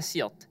Geschichte nicht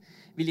passiert.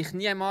 Weil ich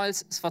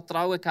niemals das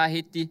Vertrauen gehabt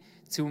hätte,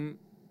 um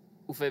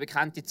auf eine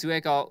Bekannte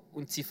zuzugehen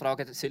und sie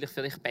fragen, soll ich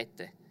für dich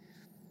beten?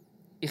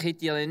 Ich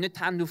hätte ihr nicht die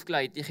Hand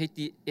aufgelegt. Ich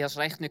hätte erst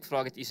recht nicht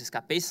gefragt, ist es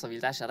gerade besser? Weil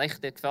das ist eine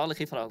recht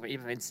gefährliche Frage.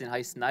 Weil wenn es dann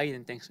heisst Nein,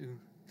 dann denkst du,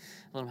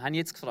 warum habe ich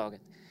jetzt gefragt?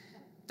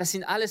 Das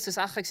sind alles so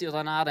Sachen gewesen.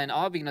 Oder nach einem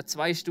Abend noch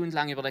 2 Stunden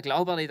lang über den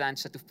Glauben reden,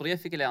 anstatt auf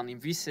Prüfungen lernen,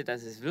 im Wissen,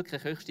 dass es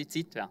wirklich höchste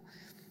Zeit wäre.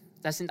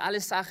 Das sind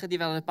alles Sachen, die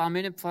wären ein paar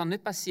Monate vorher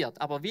nicht passiert.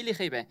 Aber weil ich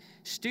eben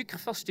Stück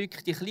für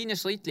Stück die kleinen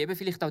Schritte, eben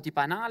vielleicht auch die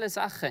banalen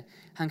Sachen,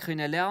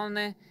 können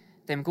lernen,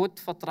 dem Gott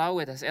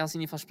vertrauen, dass er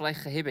seine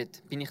Versprechen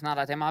hebt, bin ich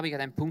nach dem Abend an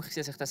dem Punkt,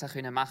 dass ich das auch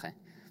machen konnte.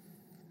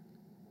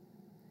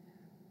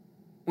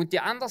 Und die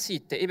andere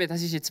Seite, eben,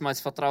 das ist jetzt mal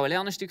das Vertrauen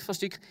lernen, Stück für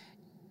Stück.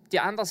 Die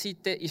andere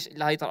Seite ist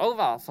leider auch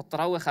wahr.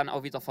 Vertrauen kann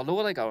auch wieder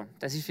verloren gehen.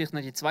 Das ist vielleicht noch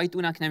die zweite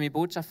unangenehme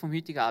Botschaft vom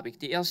heutigen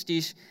Abend. Die erste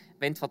ist,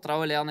 wenn du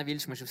Vertrauen lernen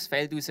willst, musst du aufs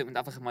Feld raus und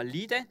einfach mal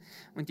leiden.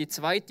 Und die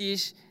zweite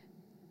ist,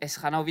 es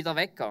kann auch wieder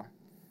weggehen.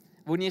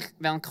 Als ich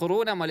während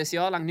Corona mal ein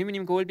Jahr lang nicht mehr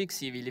im Goal war,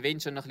 weil ich wenn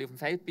schon noch ein bisschen auf dem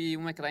Feld bin,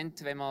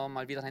 rumgerannt, wenn wir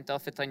mal wieder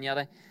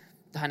trainieren durften,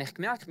 da habe ich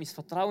gemerkt, mein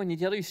Vertrauen in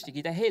die Rüstung,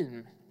 in den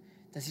Helm,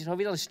 das ist auch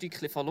wieder ein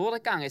Stückchen verloren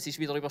gegangen. Es ist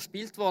wieder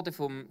überspielt worden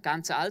vom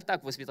ganzen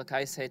Alltag, wo es wieder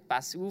geheißen hat,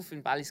 pass auf,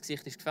 ein Ball ins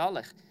Gesicht ist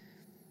gefährlich.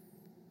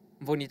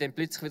 Und als ich dann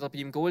plötzlich wieder bei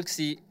ihm Goal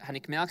war, habe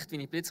ich gemerkt, wie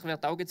ich plötzlich wieder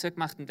die Augen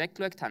zugemacht und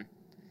weggeschaut habe.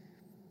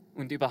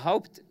 Und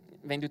überhaupt,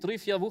 wenn du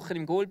 3-4 Wochen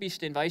im Goal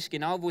bist, dann weißt du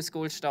genau, wo das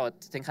Goal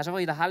steht. Dann kannst du einfach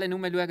in der Halle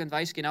rumschauen und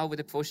weißt genau, wo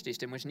der Pfosten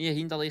ist. Dann musst du nie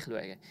hinter dich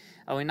schauen.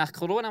 Aber wenn ich nach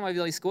Corona mal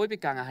wieder ins Goal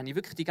gegangen habe ich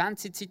wirklich die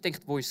ganze Zeit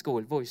gedacht, wo ist das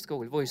Goal, wo ist das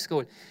Goal, wo ist das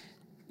Goal?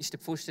 Ist der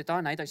Pfosten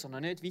da? Nein, da ist er noch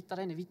nicht.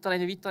 Weiterrennen,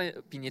 weiterrennen,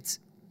 weiterrennen. Bin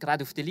jetzt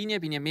gerade auf der Linie,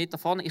 bin ich 1 Meter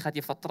vorne. Ich habe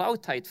die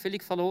Vertrautheit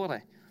völlig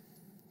verloren.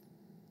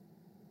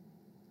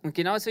 Und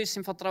genauso ist es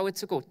im Vertrauen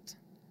zu Gott.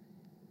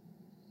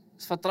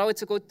 Das Vertrauen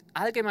zu Gott,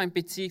 allgemein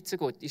die Beziehung zu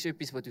Gott, ist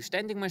etwas, wo du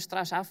ständig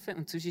daran arbeiten musst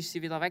und sonst ist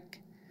sie wieder weg.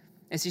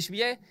 Es ist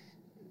wie eine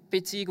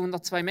Beziehung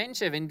unter 2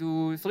 Menschen. Wenn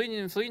du eine Freundin und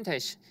einen Freund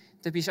hast,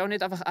 dann bist du auch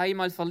nicht einfach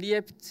einmal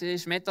verliebt,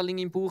 Schmetterling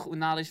im Bauch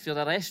und dann ist für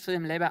den Rest von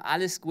dem Leben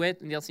alles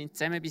gut und ihr seid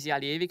zusammen bis in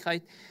alle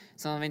Ewigkeit.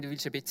 Sondern wenn du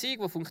willst eine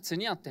Beziehung, die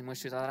funktioniert, dann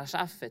musst du daran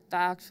arbeiten,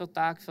 Tag für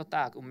Tag für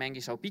Tag. Und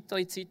manchmal auch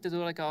bittere Zeiten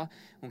durchgehen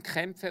und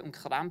kämpfen und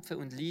krampfen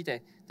und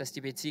leiden, dass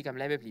die Beziehung am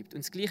Leben bleibt.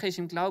 Und das Gleiche ist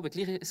im Glauben,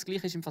 das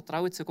Gleiche ist im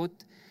Vertrauen zu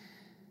Gott.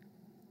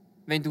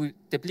 Wenn du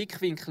den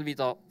Blickwinkel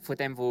wieder von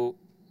dem, wo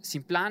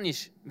sein Plan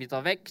ist,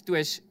 wieder weg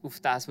tust auf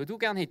das, was du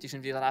gerne hättest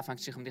und wieder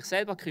anfängst, dich um dich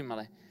selber zu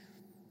kümmern,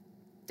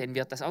 dann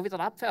wird das auch wieder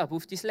abfärben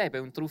auf dein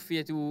Leben und darauf,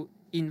 wie du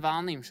ihn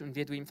wahrnimmst und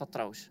wie du ihm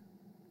vertraust.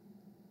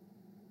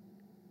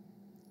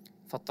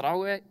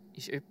 Vertrauen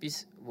ist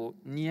etwas, das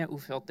nie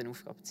aufhört, eine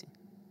Aufgabe zu sein.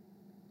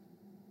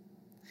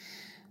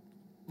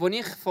 Als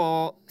ich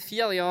vor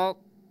 4 Jahren,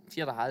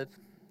 4,5,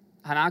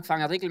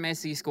 angefangen habe,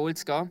 regelmäßig ins Goal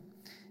zu gehen,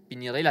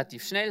 bin ich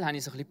relativ schnell, hatte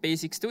ich so ein bisschen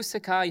Basics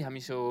draussen gehabt, ich habe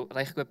mich schon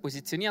recht gut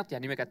positioniert, ich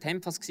habe nicht mehr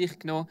Tempo ins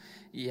Gesicht genommen,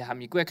 ich habe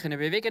mich gut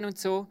bewegen und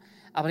so.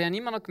 Aber ich habe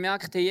immer noch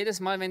gemerkt, hey, jedes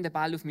Mal, wenn der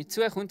Ball auf mich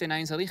zukommt, dann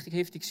habe ich so richtig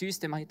heftig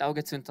schiesst, dann mache ich die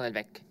Augen zu und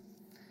weg.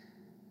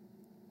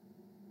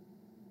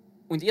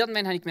 Und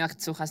irgendwann habe ich gemerkt,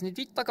 so kann es nicht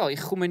weitergehen.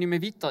 Ich komme nicht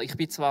mehr weiter. Ich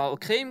bin zwar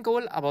okay im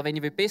Goal, aber wenn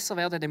ich besser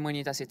werden will, dann muss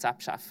ich das jetzt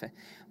abschaffen.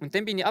 Und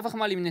dann bin ich einfach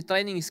mal in einem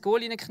Training ins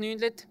Goal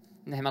hineingeknündelt.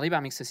 Dann haben wir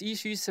lieber so ein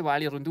Einschiessen, wo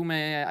alle rundherum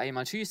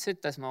einmal schiessen,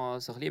 dass man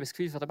so ein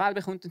Gefühl für den Ball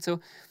bekommt und so.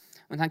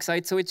 und haben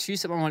gesagt, so, jetzt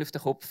schiessen wir mal auf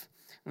den Kopf.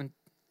 Und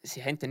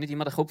sie haben dann nicht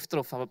immer den Kopf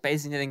getroffen, aber beide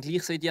sind dann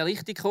gleich so in die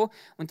Richtung gekommen.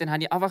 Und dann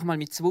habe ich einfach mal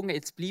mit gezwungen,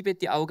 jetzt bleiben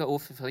die Augen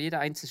offen für jeden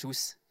einzelnen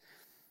Schuss.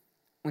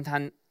 Und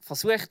haben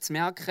versucht zu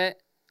merken,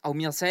 auch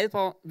mir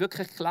selber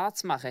wirklich klar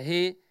zu machen,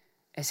 hey,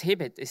 es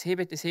hebt.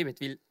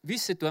 Weil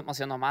wissen tut man es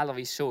ja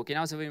normalerweise schon.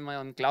 Genauso wie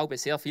man im Glauben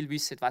sehr viel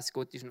wissen, was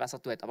Gott ist und was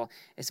er tut. Aber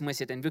es muss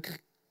ja dann wirklich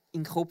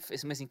in den Kopf,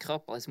 es muss in den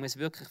Körper, es muss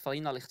wirklich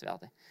verinnerlicht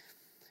werden.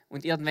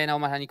 Und irgendwann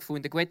einmal habe ich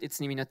gefunden, gut,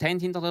 jetzt nehme ich noch die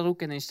Hände hinter den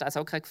Rücken, dann ist das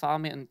auch keine Gefahr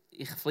mehr und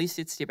ich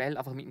frisse jetzt die Bälle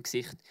einfach mit dem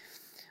Gesicht.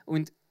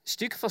 Und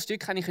Stück für Stück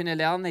kann ich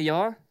lernen,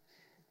 ja,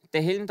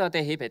 der Helm da,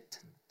 der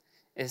hebt.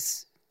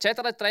 Es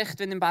schädert recht,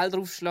 wenn ein Ball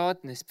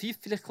draufschlägt, es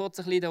pfeift vielleicht kurz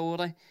ein bisschen in den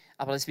Ohren,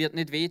 aber es wird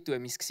nicht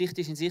wehtun. Mein Gesicht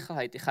ist in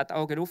Sicherheit. Ich kann die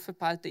Augen offen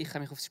behalten, ich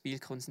kann mich aufs Spiel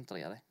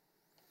konzentrieren.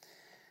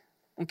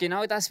 Und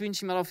genau das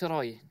wünsche ich mir auch für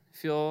euch.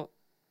 Für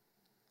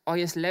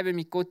euer Leben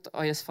mit Gott,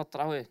 euer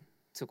Vertrauen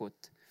zu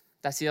Gott.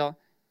 Dass ihr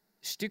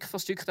Stück für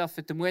Stück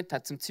den Mut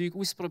habt, zum Zeug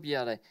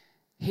auszuprobieren.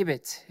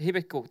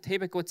 Hebt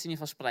Gott seine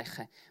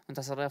Versprechen. Und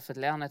dass ihr dürft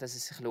lernen, dass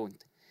es sich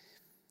lohnt.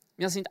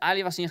 Wir sind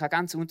alle wahrscheinlich an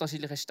ganz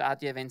unterschiedlichen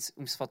Stadien, wenn es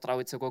ums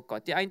Vertrauen zu Gott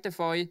geht. Die einen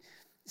von euch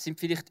sind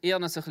vielleicht eher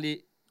noch so ein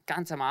bisschen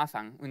ganz am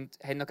Anfang und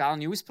haben noch gar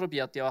nicht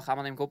ausprobiert, ja, kann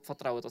man dem Gott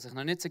vertrauen, oder sich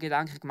noch nicht so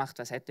Gedanken gemacht,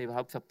 was hat er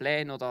überhaupt für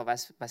Pläne oder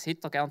was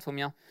hätte er gern von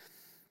mir.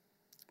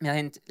 Wir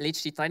hatten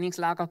letzte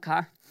Trainingslager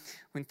gehabt,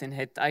 und dann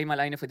hat einmal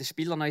einer der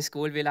Spieler noch ins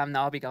Goal am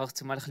Abend auch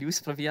mal ein bisschen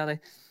ausprobieren.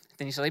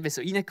 Dann ist er eben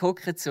so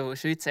reingehockt, so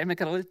schön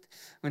zusammengerollt.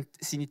 Und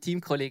seine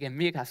Teamkollegen,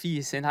 mega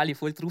fies, sind alle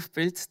voll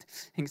draufgepölzt.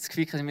 Haben das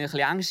Gefühl, dass mir ein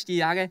bisschen Angst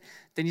einjagen.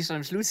 Dann ist er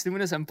am Schluss nur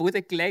noch so am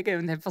Boden gelegen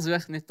und hat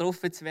versucht, nicht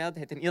getroffen zu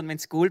werden. Hat dann irgendwann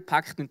das Goal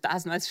gepackt und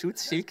das noch als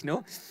Schutzschild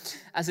genommen.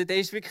 Also der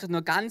ist wirklich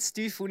noch ganz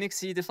tief unten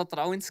in der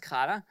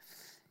Vertrauensskala.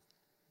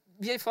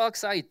 Wie vorher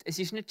gesagt, es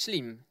ist nicht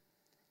schlimm.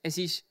 Es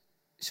ist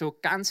schon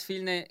ganz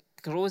vielen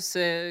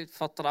grossen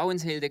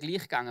Vertrauenshelden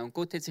gleich gegangen und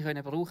Gott hat sie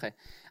brauchen.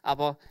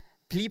 Aber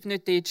bleib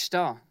nicht dort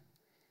stehen.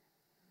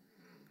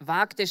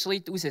 Wag den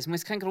Schritt raus. Es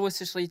muss kein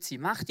grosser Schritt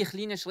sein. Mach die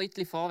kleinen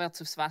Schritte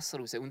vorwärts aufs Wasser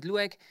raus und schau,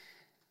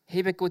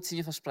 hebe Gott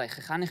seine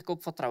Versprechen. Kann ich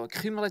Gott vertrauen?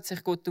 Kümmert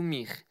sich Gott um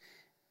mich,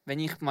 wenn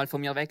ich mal von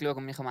mir wegschaue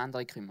und mich um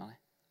andere kümmere?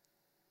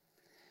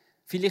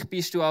 Vielleicht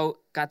bist du auch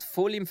gerade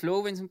voll im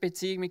Flow, wenn es um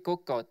Beziehung mit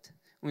Gott geht.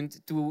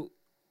 Und du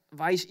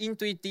weißt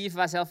intuitiv,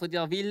 was er von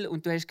dir will,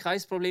 und du hast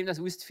kein Problem, das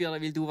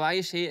auszuführen, weil du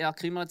weißt, hey, er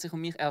kümmert sich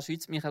um mich, er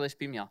schützt mich, er ist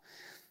bei mir.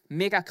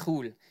 Mega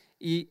cool.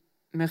 Ich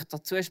möchte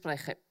dir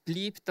zusprechen,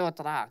 bleib da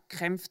dran,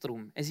 kämpf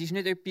darum. Es ist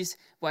nicht etwas,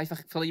 das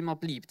einfach für immer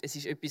bleibt. Es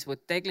ist etwas, das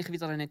täglich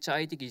wieder eine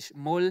Entscheidung ist.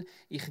 Moll,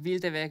 ich will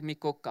den Weg mit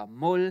Gott gehen.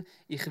 Moll,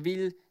 ich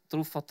will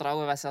darauf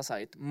vertrauen, was er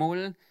sagt.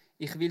 Moll,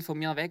 ich will von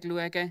mir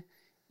wegschauen.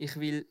 Ich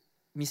will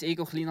mein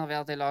Ego kleiner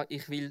werden lassen.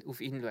 Ich will auf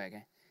ihn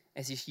schauen.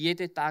 Es ist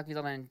jeden Tag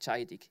wieder eine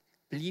Entscheidung.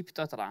 Bleib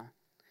da dran.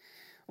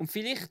 Und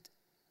vielleicht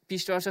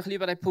bist du auch schon ein bisschen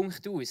über den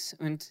Punkt aus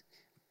und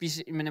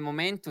bist in einem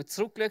Moment, wo du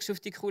zurückschaust auf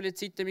die coole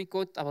Zeiten mit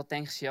Gott, aber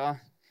denkst, ja,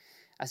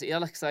 also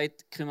ehrlich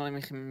gesagt, kümmere ich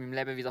mich in meinem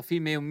Leben wieder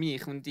viel mehr um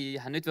mich und ich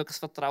habe nicht wirklich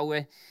das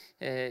Vertrauen,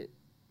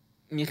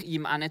 mich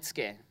ihm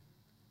anzugeben.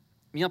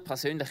 Mir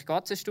persönlich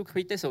geht es ein Stück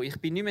weit so. Ich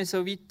bin nicht mehr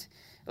so weit,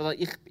 oder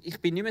ich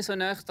bin nicht mehr so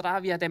nah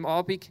dran wie an dem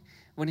Abend,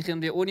 wo ich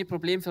irgendwie ohne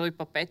Problem für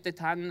jemanden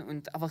gebetet habe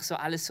und einfach so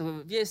alles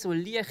so, wie so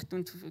leicht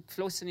und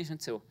geflossen ist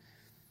und so.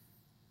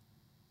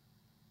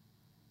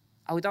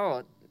 Auch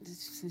da,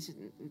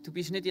 du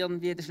bist nicht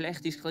irgendwie der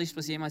schlechteste Christ,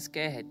 was es jemals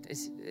gegeben hat.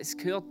 Es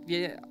gehört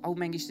wie auch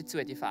manchmal dazu,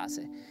 die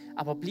Phase.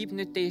 Aber bleib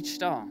nicht dort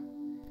stehen.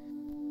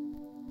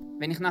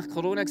 Wenn ich nach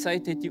Corona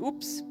gesagt hätte,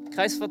 ups,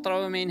 kein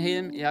Vertrauen mehr in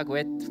Helm, ja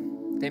gut,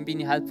 dann bin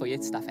ich halt von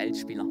jetzt der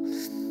Feldspieler.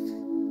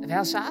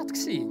 Wäre schade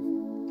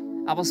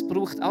gewesen. Aber es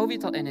braucht auch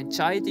wieder eine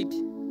Entscheidung,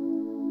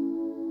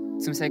 um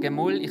zu sagen,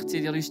 mal, ich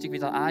ziehe die Rüstung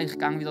wieder an, ich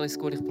gehe wieder ins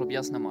Goal, ich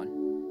probiere es nochmal.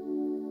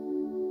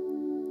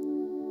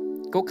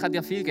 Gott kann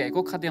dir viel geben,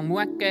 Gott kann dir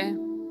Mut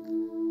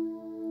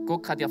geben,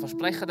 Gott kann dir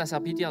versprechen, dass er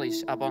bei dir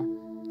ist, aber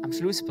am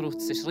Schluss braucht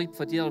es einen Schritt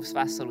von dir aufs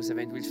Wasser raus,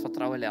 wenn du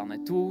Vertrauen lernen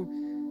willst. Du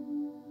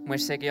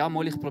musst sagen, ja,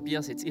 mal, ich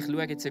probiere es jetzt, ich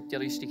schaue jetzt, ob die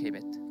Rüstung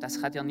hebt. Das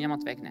kann dir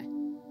niemand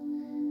wegnehmen.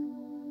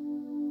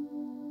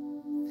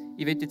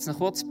 Ich will jetzt noch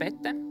kurz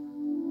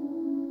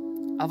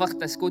beten, einfach,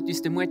 dass Gott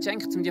uns den Mut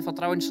schenkt, um die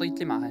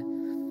Vertrauensschritte zu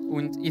machen.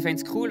 Und ich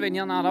fände es cool, wenn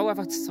ihr nachher auch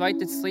einfach das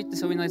Zweite, das Dritte,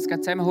 so wie ihr jetzt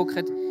gerade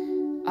zusammenhockt,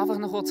 einfach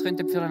noch kurz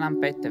füreinander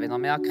beten. Wenn ihr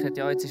merkt,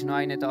 ja, jetzt ist noch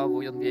einer da,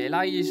 der irgendwie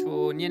allein ist,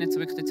 der nie so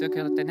wirklich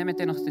dazugehört, dann nehmt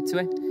den noch dazu.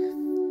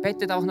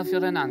 Betet auch noch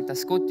füreinander,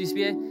 dass Gott uns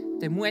wie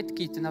den Mut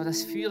gibt und auch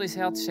das Feuer ins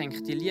Herz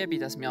schenkt, die Liebe,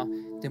 dass wir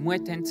den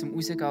Mut haben, zum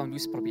Rausgehen und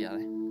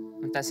ausprobieren.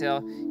 Und dass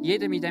er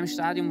jedem in dem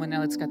Stadium, wo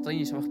er jetzt gerade drin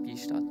ist, einfach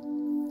beisteht.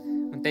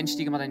 Und dann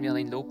steigen wir dann wieder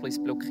in den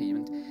Lobpreisblock ein.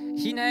 Und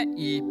hinten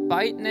in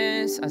beiden,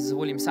 also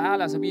sowohl im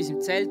Saal als auch bei uns im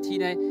Zelt,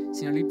 hinten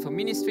sind Leute vom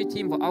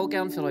Ministry-Team, die auch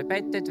gerne für euch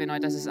beten. Wenn euch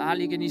das ein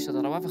Anliegen ist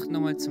oder auch einfach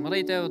nochmal zum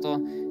Reden oder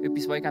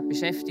etwas, was euch gerade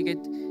beschäftigt,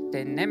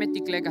 dann nehmt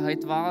die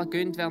Gelegenheit wahr,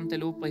 geht während der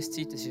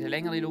Lobpreiszeit, das ist eine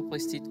längere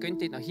Lobpreiszeit, geht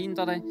dort nach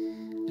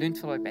hinten, lasst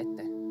für euch beten.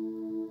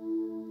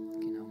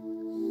 Genau.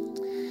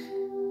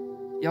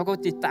 Ja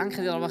Gott, ich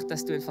danke dir einfach,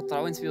 dass du ein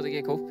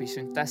vertrauenswürdiger Gott bist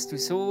und dass du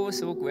so,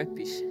 so gut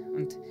bist.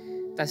 Und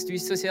dass du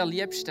uns so sehr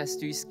liebst, dass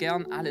du uns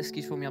gerne alles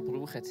gibst, was wir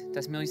brauchen.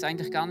 Dass wir uns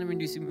eigentlich gar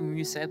nicht um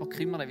uns selber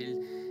kümmern,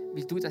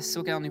 weil du das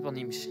so gerne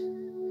übernimmst.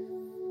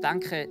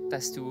 Danke,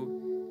 dass du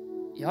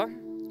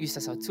uns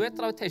das auch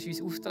zugetraut hast,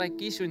 uns Auftrag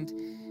gibst und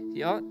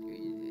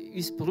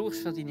uns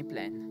brauchst für deine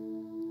Pläne.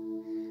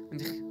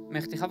 Und ich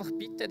möchte dich einfach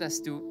bitten,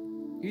 dass du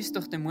uns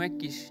doch den Mut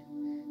gibst,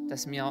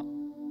 dass wir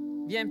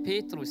wie ein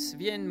Petrus,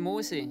 wie ein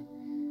Mose,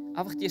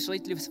 einfach die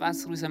Schritte aufs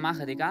Wasser raus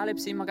machen. Egal, ob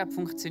es immer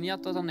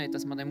funktioniert oder nicht,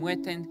 dass wir den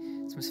Mut haben,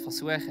 dass wir es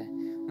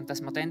versuchen. Und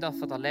dass wir dann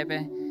erleben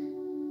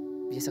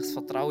dürfen, wie sich das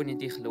Vertrauen in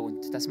dich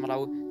lohnt. Dass wir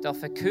auch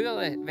dürfen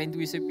hören, wenn du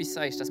uns etwas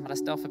sagst, dass wir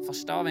das dürfen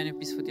verstehen, wenn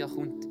etwas von dir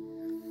kommt.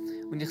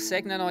 Und ich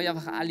segne euch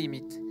einfach alle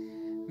mit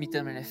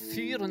einem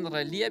Feuer und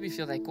einer Liebe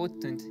für den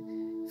Gott und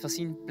für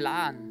seinen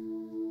Plan.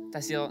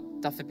 Dass ihr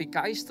dafür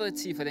begeistert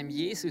seid von dem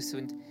Jesus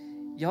und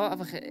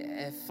einfach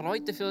eine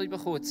Freude dafür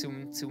bekommen,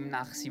 zum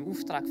nach seinem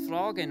Auftrag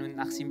fragen und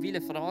nach seinem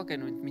Willen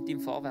fragen und mit ihm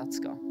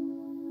vorwärts gehen.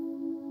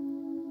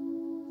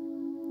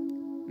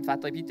 Und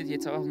Vater, ich bitte dich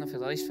jetzt auch noch für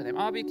den Rest von dem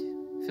Abend,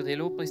 für die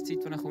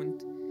Lobpreiszeit, die noch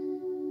kommt,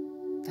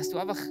 dass du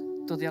einfach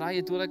durch die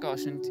Reihe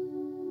durchgehst und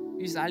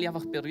uns alle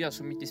einfach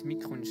berührst und mit uns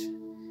mitkommst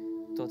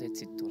durch die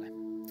Zeit durch.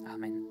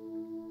 Amen.